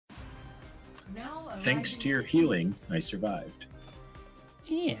Thanks to your healing, I survived.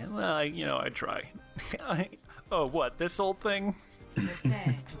 Yeah, well, you know, I try. Oh, what, this old thing?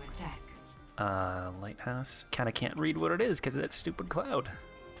 Prepare to attack. Lighthouse. Kinda can't read what it is because of that stupid cloud.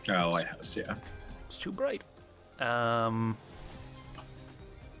 Oh, lighthouse, yeah. It's too bright. Ooh,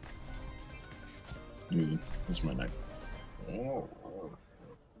 this is my knife. Oh.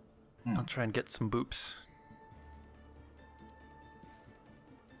 I'll try and get some boops.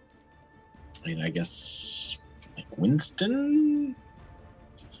 I mean, I guess like Winston,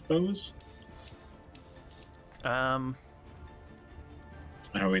 I suppose. I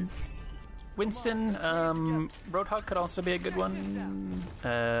would. Winston, Roadhog could also be a good one.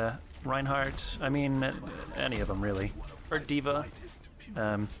 Reinhardt, I mean, any of them really. Or Diva.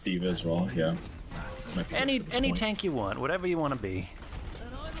 Diva as well, yeah. Any tank you want, whatever you want to be.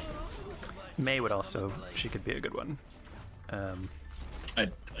 May would also, she could be a good one. I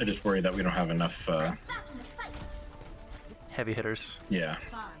just worry that we don't have enough. Heavy hitters. Yeah.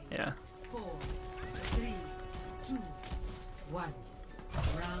 5, Yeah. 4, 3, 2, 1.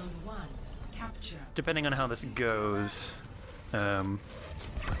 Round 1. Capture. Depending on how this goes, yeah,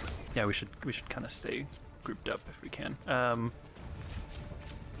 we should kind of stay grouped up if we can.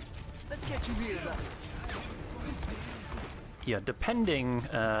 Let's get you here, though. Yeah, depending,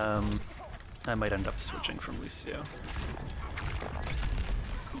 I might end up switching from Lucio.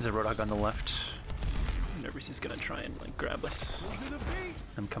 There's a Roadhog on the left. Nervy's gonna try and like grab us.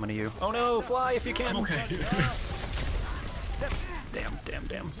 I'm coming to you. Oh no, fly if you can! Okay.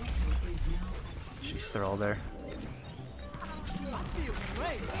 Damn. Jeez, they're all there.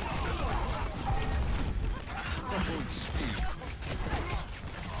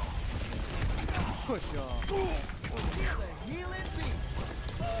 Push off. Healing beat.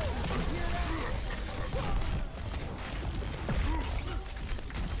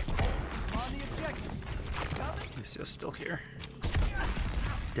 On the objective. Lucio's still here.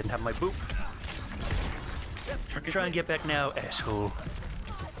 Didn't have my boop. Fuck it. Try and get back now, asshole.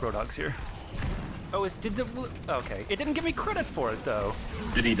 Roadhog's here. Oh, okay. It didn't give me credit for it though.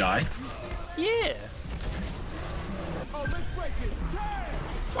 Did he die? Yeah. Oh, let's break it. Damn!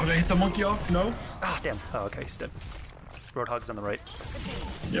 Oh, did I hit the monkey off? No? Ah, damn. Oh, okay, he's dead. Roadhog's on the right.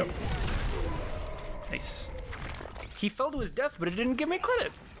 Yep. Nice. He fell to his death, but it didn't give me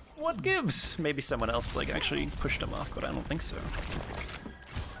credit. What gives? Maybe someone else like actually pushed him off, but I don't think so.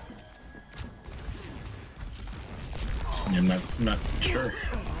 I'm not sure.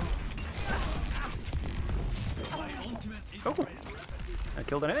 Oh, I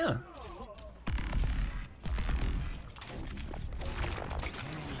killed an Anna.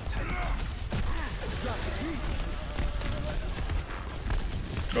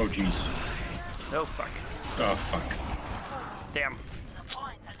 Oh jeez. Oh fuck. Oh fuck. Damn.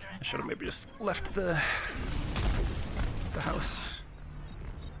 I should have maybe just left the house.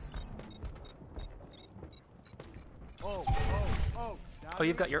 Oh,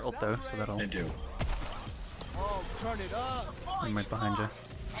 you've got your ult though, so that'll. I do. Oh, turn it up. I'm right behind you.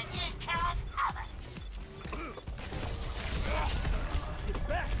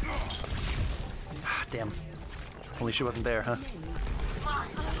 Ah, damn. Only she wasn't there, huh?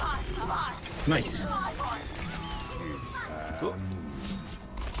 Nice. Ooh.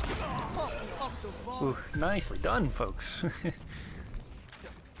 Ooh, nicely done, folks.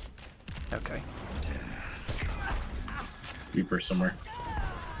 Okay. Reaper somewhere.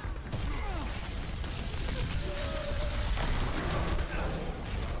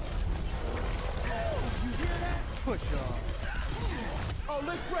 Push off. Oh,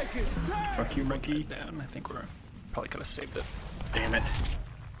 let's break it. Damn! Fuck you, monkey. Down. I think we're probably could have saved it. Damn it.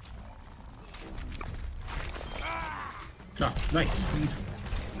 Oh, nice.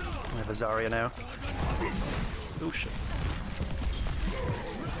 We have a Zarya now. Oh shit.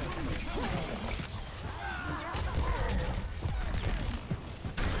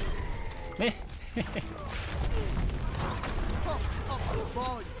 Meh.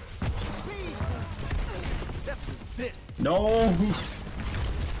 No.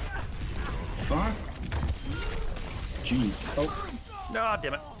 Fuck. Jeez. Oh. Ah,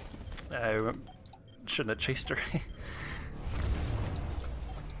 damn it. I shouldn't have chased her.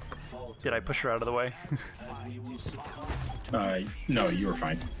 Did I push her out of the way? No, you were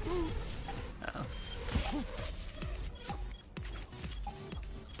fine. Oh.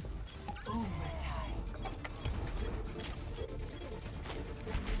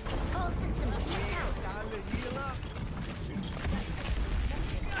 All systems checked out. Time to heal up.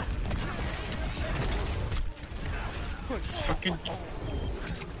 Fucking.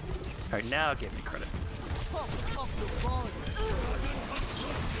 Alright, now give me credit. Pump up the volume.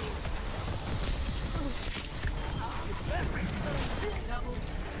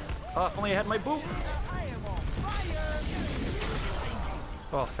 Oh, if only I had my boop!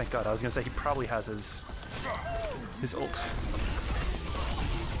 Oh, thank God. I was gonna say he probably has his ult.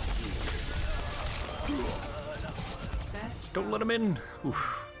 Don't let him in!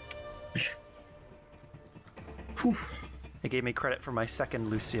 Oof. It gave me credit for my second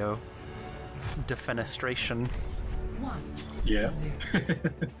Lucio defenestration. Yeah.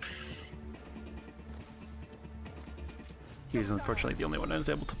 He was unfortunately the only one I was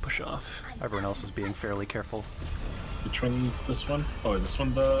able to push off. Everyone else is being fairly careful. Which one's this one? Oh, is this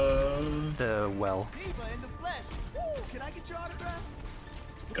one the well. Eva in the flesh. Woo, can I get your autograph?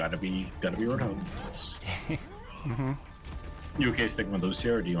 Gotta be Roadhog. You okay sticking with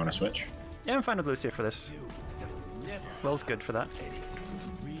Lucio, or do you want to switch? Yeah, I'm fine with Lucio for this. Well's good for that.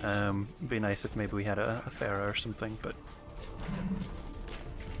 It'd be nice if maybe we had a Pharah or something, but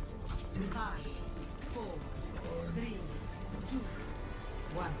 5, 4, 3, 2,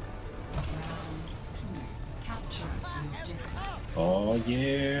 1. Round 2. Capture the objective. Oh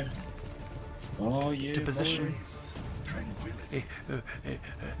yeah. Oh yeah. to position.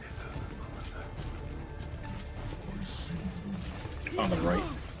 On the right.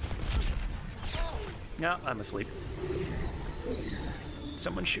 Yeah, I'm asleep.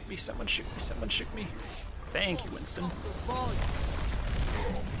 Someone shoot me, someone shoot me, someone shoot me. Thank you, Winston.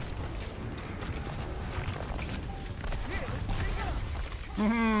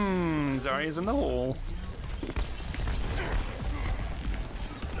 Zarya's in the hole.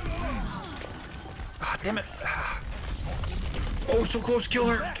 Ah, damn it. Ah. Oh, so close. Kill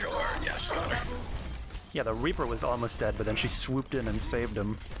her. Kill her. Yes, got her. Yeah, the Reaper was almost dead, but then she swooped in and saved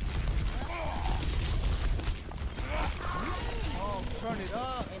him. Turn it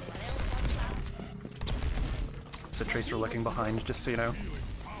up. So Tracer looking behind, just so you know.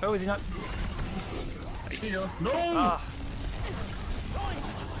 Oh, is he not? Nice. No! Ah,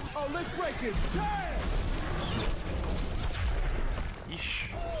 Oh, let's break it. Damn! yeesh.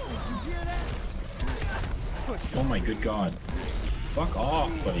 You hear that? Oh my good god. Fuck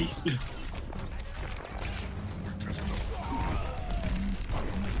off, buddy.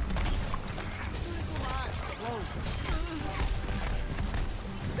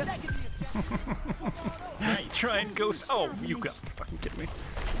 Try and ghost. Oh, you got to fucking kidding me.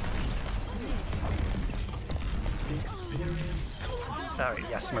 Alright,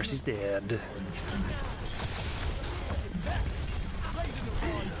 yes, Mercy's dead.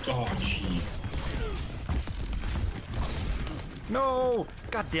 Oh, jeez. No!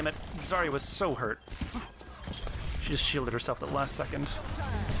 God damn it. Zarya was so hurt. She just shielded herself at the last second.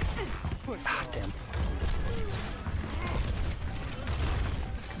 Ah, damn.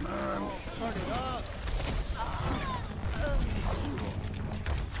 Come on. Turn it up.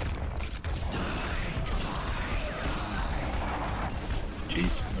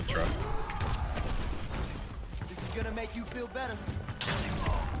 Jeez, that's rough. This is gonna make you feel better.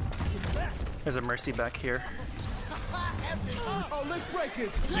 There's a Mercy back here. Oh, let's break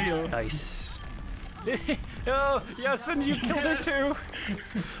it. See ya. Nice. Oh, yes, and you killed her too!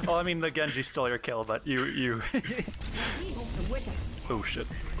 Oh, I mean, the Genji stole your kill, but you... Oh, shit.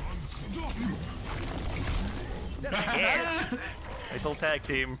 Yeah. Nice little tag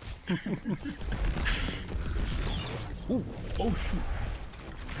team. Ooh. Oh, shoot.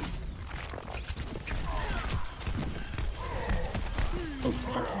 Oh,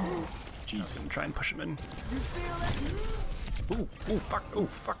 fuck. Jeez. And try and push him in. Ooh, ooh, fuck, ooh,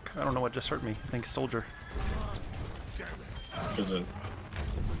 fuck. I don't know what just hurt me. I think Soldier. It's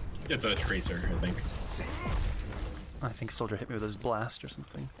a Tracer, I think. I think Soldier hit me with his blast or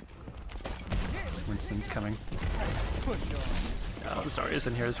something. Winston's coming. Oh, Zarya's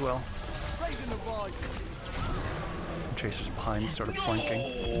in here as well. Raising the volume. Tracer's behind, sort of flanking.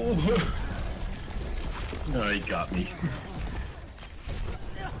 No, he got me.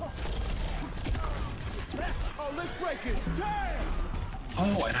 Oh, let's break it. Damn!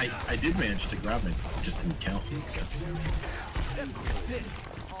 Oh, and I did manage to grab it. It just didn't count, I guess.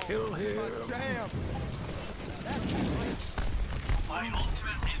 Kill him. Damn! My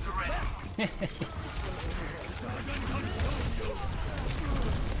ultimate is ready.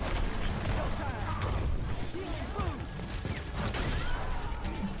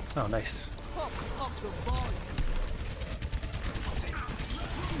 Oh, nice. Pump up the volume.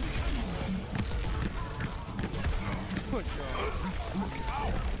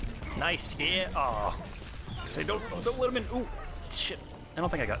 Nice, yeah. Oh. Say, don't let him in. Ooh, shit. I don't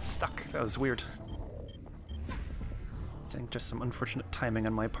think I got stuck. That was weird. I think just some unfortunate timing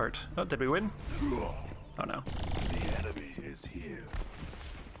on my part. Oh, did we win? Oh no. The enemy is here.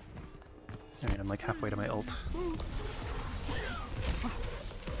 I mean, I'm like halfway to my ult.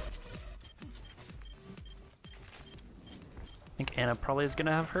 think Anna probably is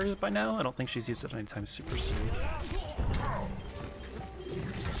gonna have hers by now. I don't think she's used it anytime super soon.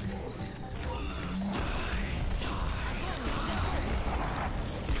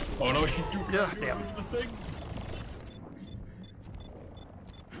 Oh no, she threw Ugh, damn. the thing.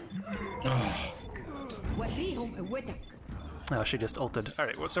 Oh. Oh, she just ulted.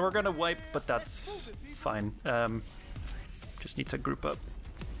 Alright, well, so we're gonna wipe, but that's fine. Just need to group up.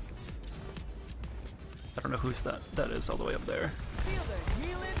 I don't know who's that is all the way up there. Feel the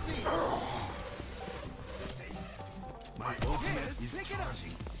healing beat. My ultimate is pick it up.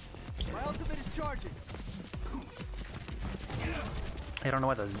 charging. My ultimate is charging. I don't know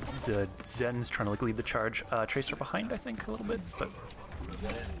why the Zen's trying to like lead the charge. Tracer behind, I think, a little bit, but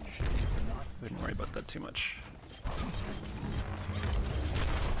wouldn't worry about that too much.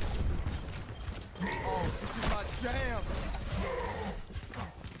 Oh, this is my jam.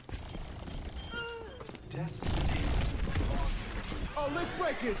 Destiny. Oh, let's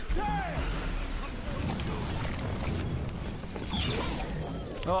break it. Damn.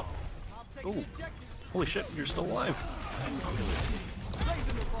 Oh! Ooh. Holy shit, you're still alive.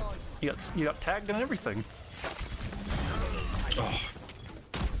 You got tagged and everything. Oh.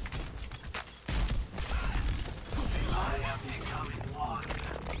 I am becoming one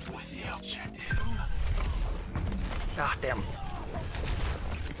with the objective. Ah, damn.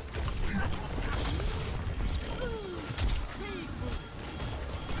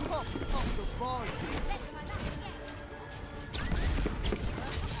 Up the volume.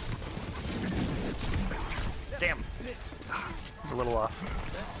 Damn. Ah, I was a little off.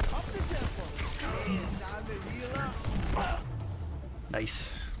 Up the tempo. Time to heal up.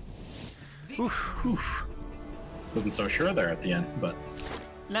 Nice. Oof, oof. Wasn't so sure there at the end, but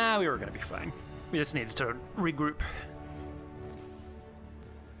Nah, we were gonna be fine. We just needed to regroup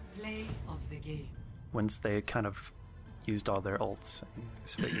Play of the game. once they kind of used all their ults. I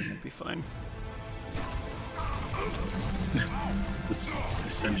was figuring it'd be fine. this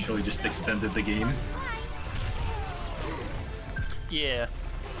essentially just extended the game. Yeah.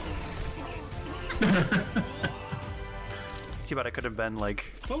 See what I could have been like.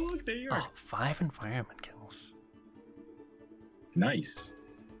 Oh, look, there you are. Oh, 5 environment kills. Nice.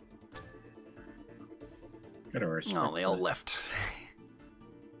 Got our Oh, they all left.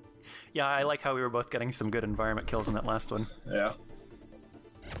 Yeah, I like how we were both getting some good environment kills in that last one. Yeah.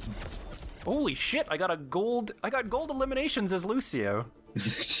 Holy shit! I got gold eliminations as Lucio.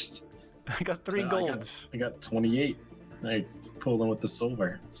 I got 3 golds. I got 28. I pulled in with the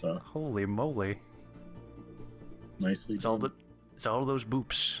silver, so Holy moly! nicely It's all done. those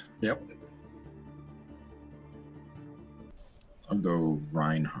boops. Yep. I'll go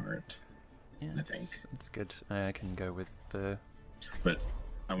Reinhardt, Yeah, I think. it's good. I can go with the. But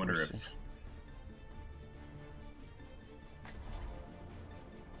I wonder Mercy. if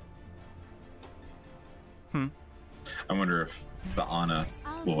I wonder if the Ana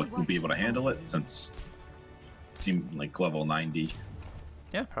will be able to handle it, since it seemed like level 90.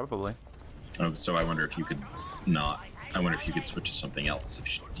 Yeah, probably. So I wonder if you could not. I wonder if you could switch to something else. If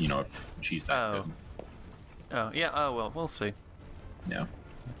she, if she's that Oh. good. Oh yeah. Oh well, we'll see. Yeah.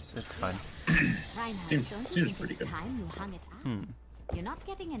 It's fine. Reinhardt, Seems- don't you seems think pretty it's good. time you hung it up? You're not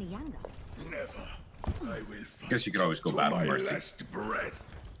getting any younger. Never. I will fight Guess you could always go to Battle my Mercy. last breath.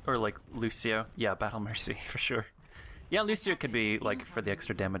 Or like Lucio. Yeah, Battle Mercy for sure. Yeah, Lucio could be like for the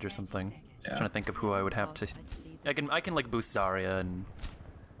extra damage or something. Yeah. Trying to think of who I would have to. I can like boost Zarya and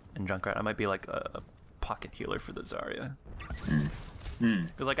Junkrat. I might be like a pocket healer for the Zarya.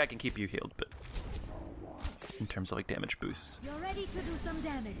 Because like I can keep you healed, but in terms of like damage boost. You're ready to do some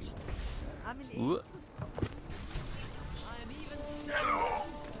damage. Ooh.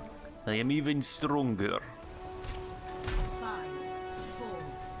 I am even stronger. 5, 4.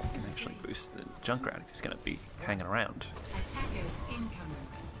 I can actually boost the Junkrat. He's gonna be hanging around. Attackers incoming.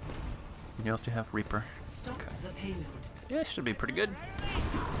 And you also have Reaper. Stop Okay. the payload. Yeah, it should be pretty good.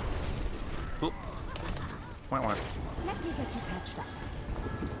 Oop. Wah, wah. Let me get you patched up.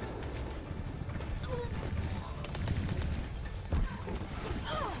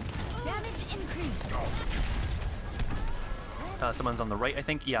 Damage increase. Someone's on the right, I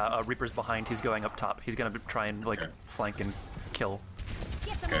think. Yeah, Reaper's behind. He's going up top. He's gonna try and like Okay. flank and kill.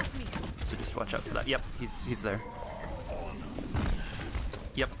 Get them Okay. off me. So just watch out for that. Yep, he's there.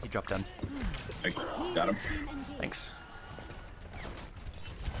 Yep, he dropped down. I got him. Thanks.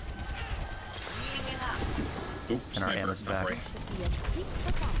 Oops, And our sniper, Anna's not back. right. Peak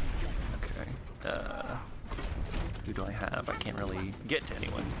performance level. Okay. Who do I have? I can't really get to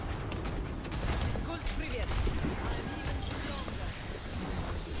anyone.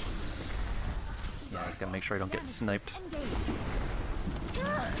 So I just gotta make sure I don't get sniped. Engage.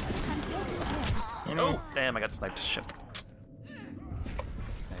 Oh no! Oh, damn, I got sniped. Shit.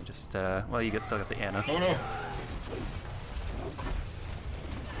 I just, well, you still got the Ana. Oh no!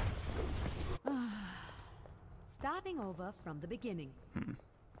 Starting over from the beginning.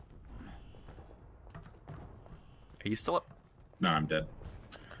 Are you still up? No, I'm dead.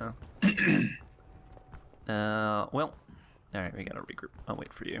 Oh. Well. Alright, we gotta regroup. I'll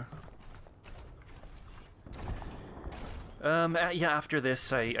wait for you. Yeah, after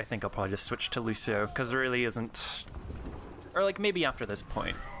this, I think I'll probably just switch to Lucio, because there really isn't... Or, like, maybe after this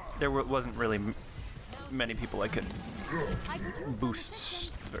point. There wasn't really many people I could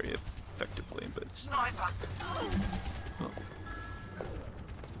boost very effectively, but... Oh.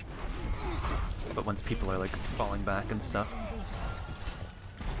 But once people are, like, falling back and stuff...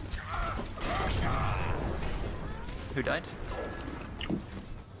 Who died?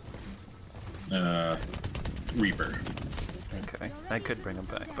 Reaper. Okay, I could bring him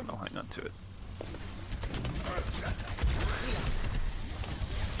back, but I'll hang on to it.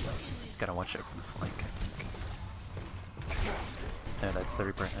 Just gotta watch out for the flank, I think. Yeah, that's the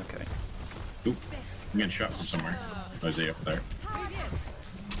Reaper, okay. Oop, I'm getting shot from somewhere. Oh, is he up there?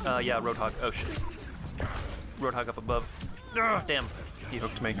 Yeah, Roadhog. Oh shit. Roadhog up above. Ugh, damn, he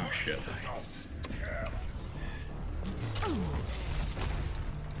hooked me. Oh shit.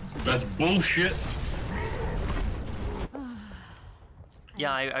 That's bullshit!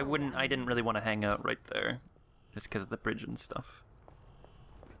 Yeah, I didn't really want to hang out right there. Just because of the bridge and stuff.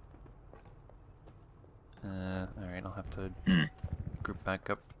 Alright, I'll have to group back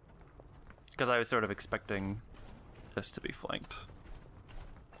up. Because I was sort of expecting this to be flanked.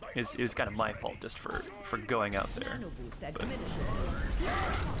 It was kind of my fault just for going out there. But...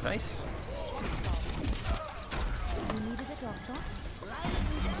 Nice.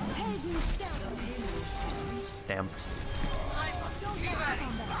 Damn.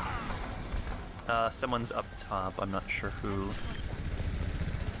 Someone's up top, I'm not sure who.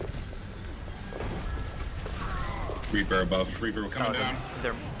 Reaper above. Reaper coming down.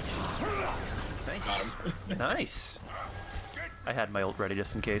 They're... Nice. Nice. I had my ult ready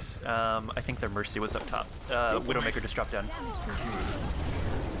just in case. I think their Mercy was up top. Widowmaker just dropped down.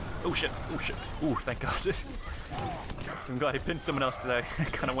 Oh shit, oh shit. Ooh, thank god. I'm glad he pinned someone else because I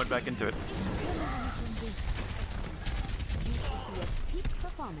kind of went back into it.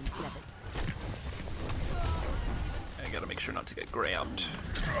 I gotta make sure not to get grabbed.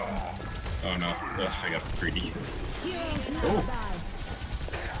 Oh no, ugh, I got greedy. Oh!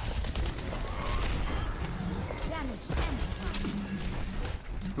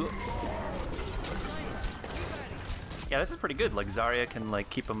 Yeah, this is pretty good. Like, Zarya can, like,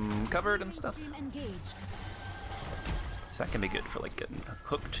 keep them covered and stuff. So that can be good for, like, getting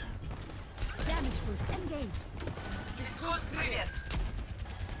hooked. Damage boost engaged.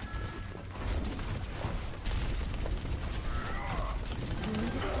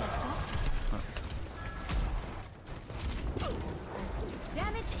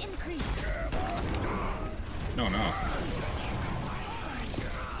 Damage increased. No, no.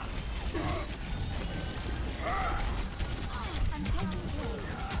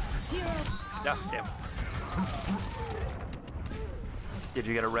 Yeah, damn. Did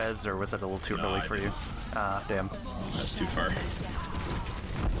you get a res, or was it a little too early for you? Ah, damn. That's too far.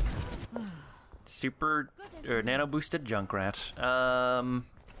 Super nano boosted Junkrat.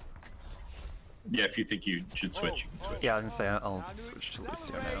 Yeah, if you think you should switch, you can switch. Yeah, I was gonna say I'll switch to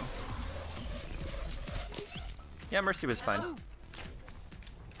Lucio now. Yeah, Mercy was fine.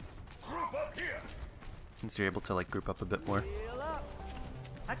 Since you're able to like group up a bit more.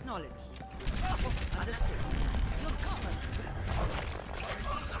 Acknowledged.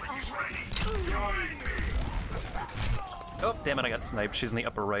 Oh, damn it, I got sniped. She's in the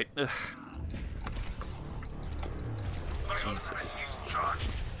upper right. Ugh. Jesus.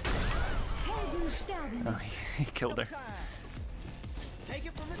 Oh, he killed her. Take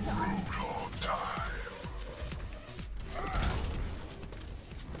it from the top.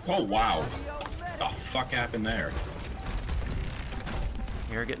 Oh wow. What the fuck happened there?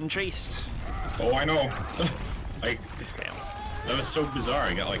 You're getting chased. Oh, I know. Like, Damn. that was so bizarre.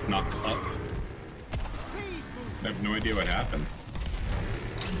 I got like knocked up. I have no idea what happened.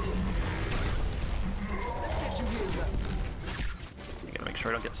 I gotta make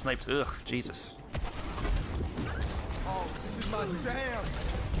sure I don't get sniped. Ugh, Jesus. Oh, this is my jam.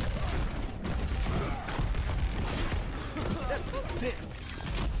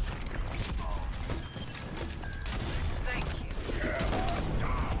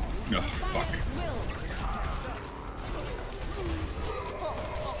 Oh, fuck.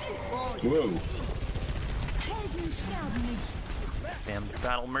 Whoa. Damn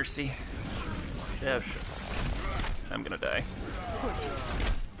battle mercy. Yeah, shit. I'm gonna die.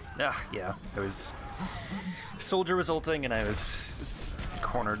 Ah, yeah. I was soldier was ulting and I was just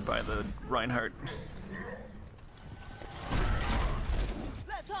cornered by the Reinhardt.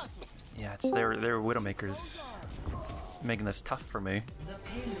 Yeah, it's their Widowmakers making this tough for me.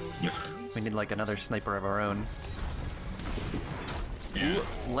 We need like another sniper of our own. Yeah.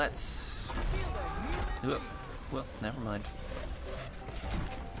 Let's. Well, never mind.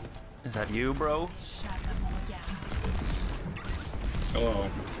 Is that you, bro? Hello.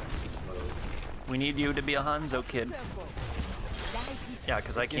 We need you to be a Hanzo kid. Yeah,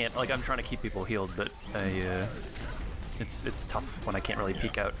 because I can't. Like, I'm trying to keep people healed, but it's tough when I can't really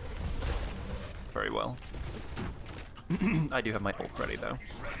peek out very well. I do have my ult ready though.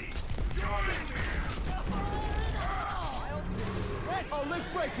 Oh, let's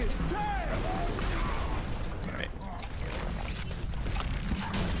break it. Alright.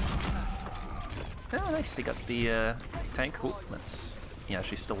 Oh, nice. He got the tank. Cool. That's. Yeah,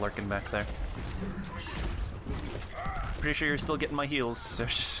 she's still lurking back there. Pretty sure you're still getting my heals. So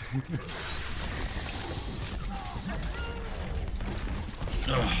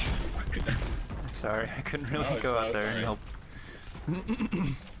Oh, fuck. sorry, I couldn't really go out there and help.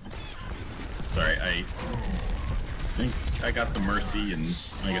 Sorry, I think I got the mercy, and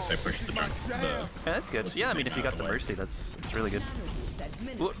I guess I pushed the jump. Yeah, that's good. Yeah, I mean, if you got the mercy, that's really good.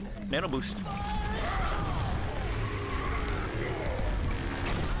 Ooh, nano boost.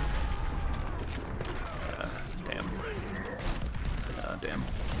 Damn. Damn.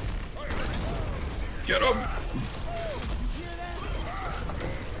 Get him!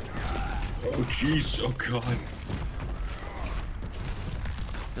 Oh jeez! Oh god!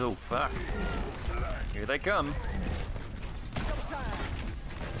 Oh fuck! Here they come.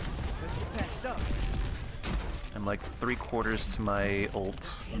 I'm like 3/4 to my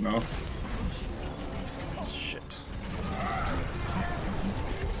ult. Oh no! Shit.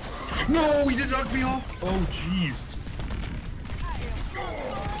 No! He did knock me off! Oh jeez!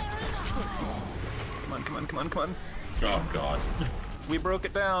 Come on! Come on! Come on! Come on! Oh god! We broke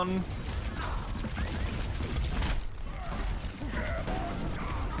it down.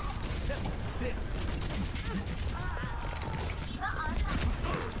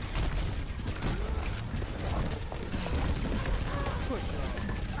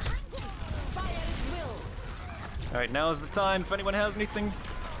 Alright, now is the time. If anyone has anything,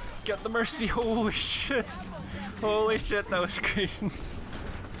 get the mercy. Holy shit. Holy shit, that was great.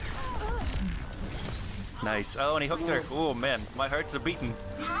 Nice. Oh, and he hooked her. Oh man, my hearts are beating.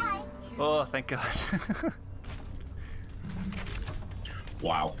 Oh, thank God.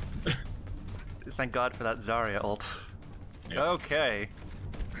 Wow. Thank God for that Zarya ult. Yep. Okay.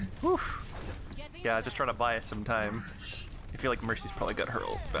 Whew. Yeah, just trying to buy us some time. I feel like Mercy's probably got her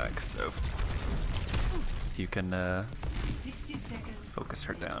ult back, so if you can 60 seconds. focus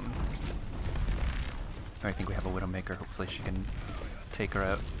her down. I think we have a Widowmaker. Hopefully she can take her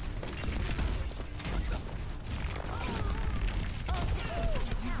out.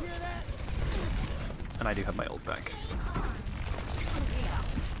 And I do have my ult back.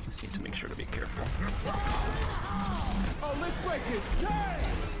 Just need to make sure to be careful. Oh, let's break it.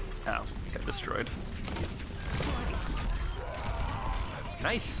 Ow, got destroyed.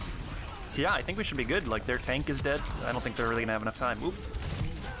 Nice! So yeah, I think we should be good. Like, their tank is dead. I don't think they're really gonna have enough time. Oop.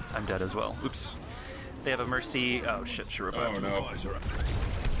 I'm dead as well. Oops. They have a Mercy. Oh shit, she revived. Oh no.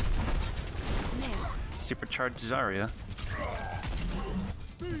 Supercharged Zarya.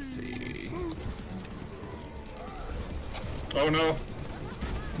 Let's see. Oh no.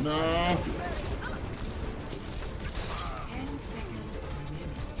 No. 10 seconds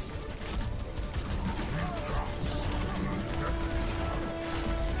remaining.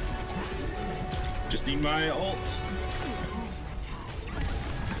 Just need my ult.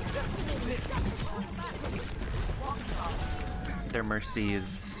 Their Mercy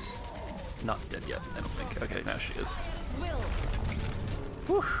is not dead yet, I don't think. Okay, now she is.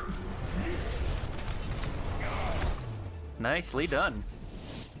 Whew. Nicely done.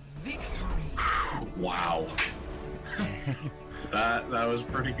 Wow. that was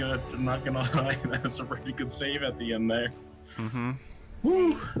pretty good. I'm not gonna lie. That was a pretty good save at the end there. Mm-hmm.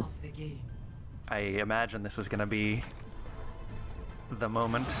 Woo. Of the game. I imagine this is gonna be the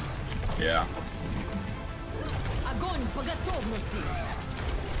moment. Yeah. Огонь по готовности!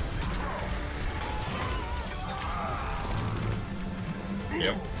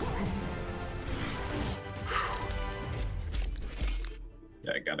 Yep.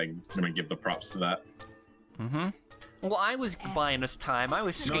 Yeah, gonna give the props to that. Mm-hmm. Well, I was buying us time. I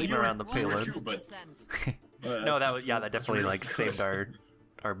was skating around the payload. True, but No, that was that definitely like saved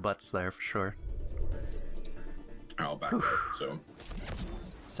our butts there for sure. I'll back up, so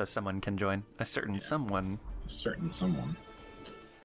So someone can join. A certain someone. a certain someone.